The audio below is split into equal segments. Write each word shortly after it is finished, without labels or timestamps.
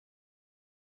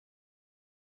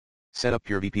Set up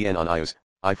PureVPN on iOS,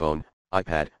 iPhone,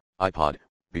 iPad, iPod.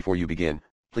 Before you begin,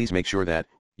 please make sure that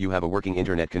you have a working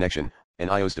internet connection, an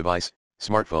iOS device,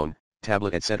 smartphone,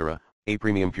 tablet, etc., a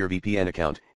premium PureVPN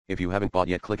account. If you haven't bought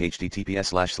yet, click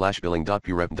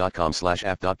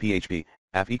https://billing.purevpn.com/app.php,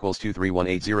 app equals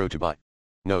 23180 to buy.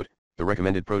 Note, the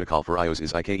recommended protocol for iOS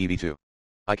is IKEV2.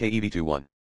 IKEV2 1.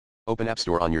 Open App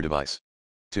Store on your device.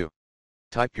 2.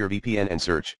 Type PureVPN and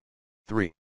search.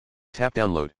 3. Tap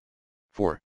Download.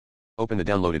 4. Open the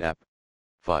downloaded app.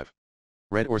 5.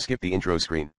 Read or skip the intro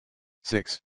screen.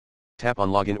 6. Tap on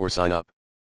Login or Sign Up.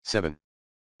 7.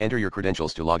 Enter your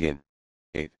credentials to log in.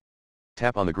 8.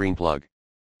 Tap on the green plug.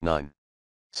 9.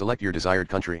 Select your desired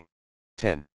country.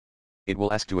 10. It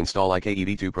will ask to install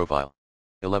IKEV2 profile.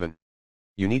 11.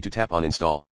 You need to tap on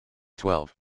Install.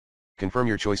 12. Confirm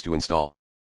your choice to install.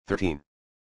 13.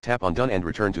 Tap on Done and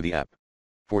return to the app.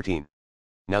 14.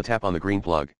 Now tap on the green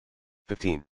plug.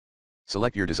 15.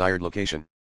 Select your desired location.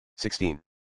 16.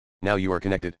 Now you are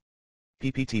connected.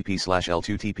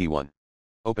 pptp/l2tp1.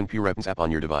 Open PureVPN's app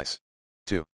on your device.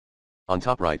 2. On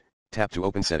top right, tap to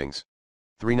open settings.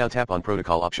 3. Now tap on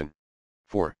protocol option.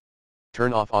 4.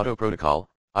 Turn off auto protocol,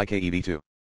 IKEV2.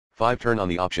 5. Turn on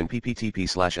the option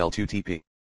pptp/l2tp.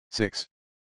 6.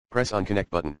 Press on connect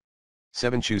button.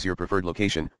 7. Choose your preferred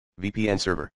location, VPN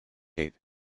server. 8.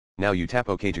 Now you tap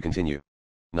OK to continue.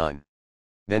 9.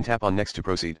 Then tap on next to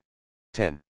proceed.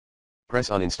 10. Press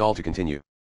on install to continue.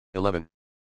 11.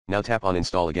 Now tap on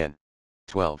install again.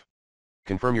 12.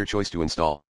 Confirm your choice to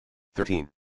install. 13.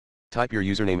 Type your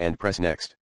username and press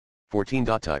next. 14.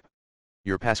 Type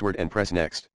your password and press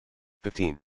next.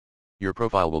 15. Your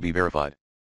profile will be verified.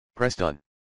 Press done.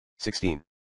 16.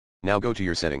 Now go to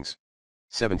your settings.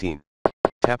 17.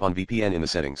 Tap on VPN in the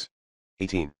settings.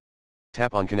 18.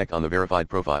 Tap on connect on the verified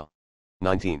profile.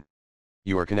 19.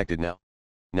 You are connected now.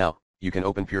 Now, you can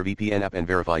open PureVPN app and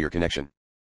verify your connection.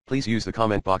 Please use the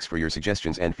comment box for your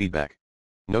suggestions and feedback.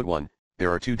 Note 1,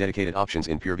 there are 2 dedicated options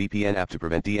in PureVPN app to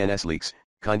prevent DNS leaks.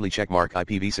 Kindly check mark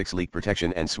IPv6 leak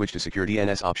protection and switch to secure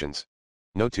DNS options.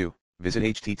 Note 2, visit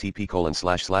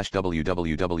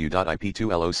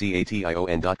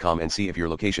http://www.ip2location.com and see if your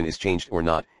location is changed or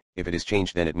not. If it is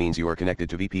changed, then it means you are connected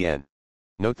to VPN.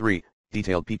 Note 3,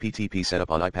 detailed PPTP setup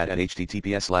on iPad at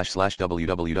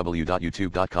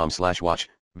https://www.youtube.com/watch,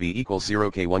 v equals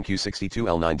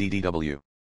 0k1q62l9ddw.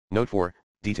 Note 4,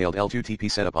 detailed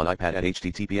L2TP setup on iPad at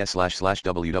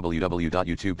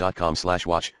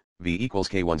https://www.youtube.com/watch, v equals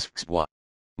k1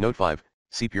 Note 5,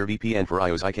 see PureVPN for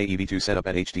iOS IKEV2 setup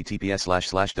at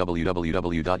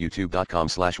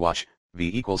https://www.youtube.com/watch,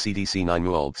 v equals cdc9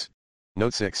 mulgs.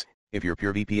 Note 6, if your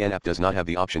PureVPN app does not have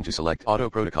the option to select auto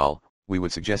protocol, we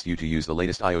would suggest you to use the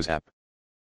latest iOS app.